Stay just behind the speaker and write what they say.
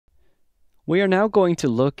We are now going to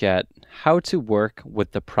look at how to work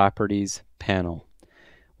with the Properties panel.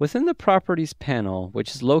 Within the Properties panel,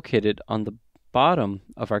 which is located on the bottom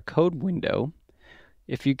of our code window,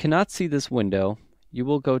 if you cannot see this window, you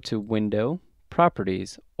will go to Window,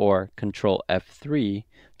 Properties, or Control F3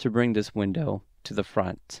 to bring this window to the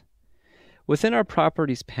front. Within our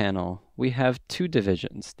Properties panel, we have two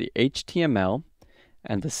divisions, the HTML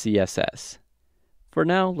and the CSS. For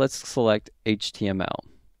now, let's select HTML.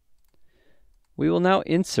 We will now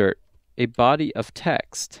insert a body of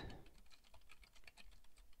text.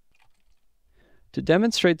 To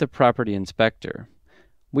demonstrate the property inspector,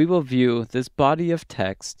 we will view this body of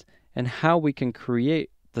text and how we can create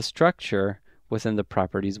the structure within the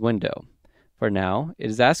properties window. For now, it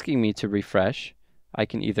is asking me to refresh. I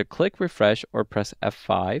can either click refresh or press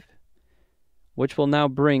F5, which will now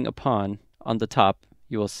bring upon, on the top,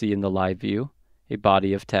 you will see in the live view, a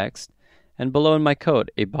body of text, and below in my code,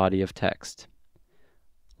 a body of text.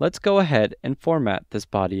 Let's go ahead and format this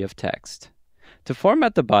body of text. To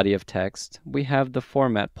format the body of text, we have the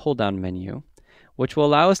Format pull-down menu, which will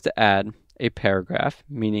allow us to add a paragraph,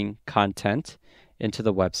 meaning content, into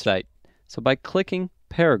the website. So by clicking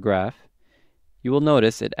Paragraph, you will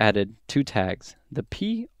notice it added two tags, the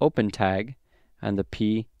P open tag and the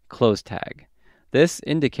P close tag. This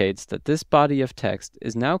indicates that this body of text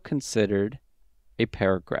is now considered a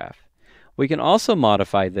paragraph. We can also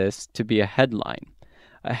modify this to be a headline.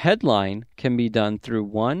 A headline can be done through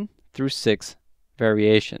 1 through 6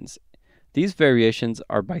 variations. These variations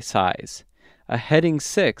are by size. A heading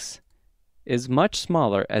 6 is much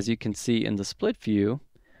smaller, as you can see in the split view,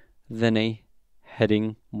 than a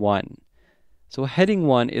heading 1. So a heading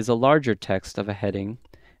 1 is a larger text of a heading,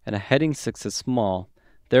 and a heading 6 is small.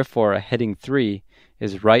 Therefore, a heading 3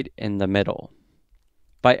 is right in the middle.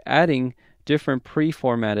 By adding different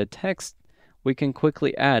pre-formatted text, we can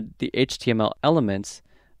quickly add the HTML elements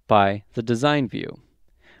by the design view.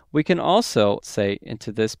 We can also say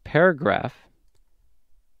into this paragraph,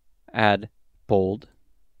 add bold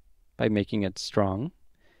by making it strong,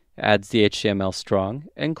 adds the HTML strong,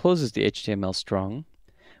 and closes the HTML strong.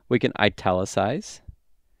 We can italicize.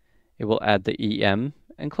 It will add the EM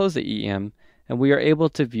and close the EM, and we are able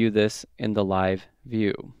to view this in the live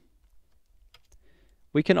view.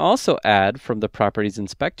 We can also add from the Properties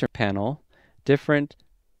Inspector panel different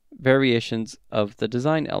variations of the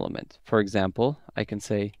design element. For example, I can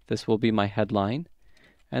say this will be my headline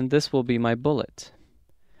and this will be my bullet.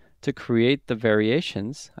 To create the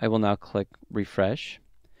variations, I will now click refresh.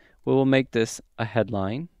 We will make this a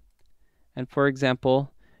headline. And for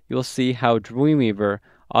example, you'll see how Dreamweaver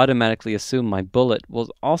automatically assumed my bullet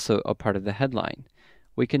was also a part of the headline.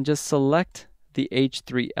 We can just select the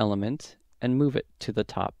H3 element and move it to the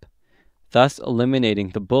top, thus eliminating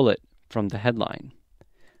the bullet from the headline.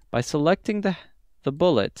 By selecting the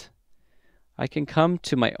bullet, I can come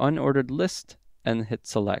to my unordered list and hit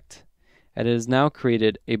select, and it has now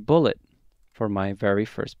created a bullet for my very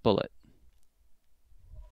first bullet.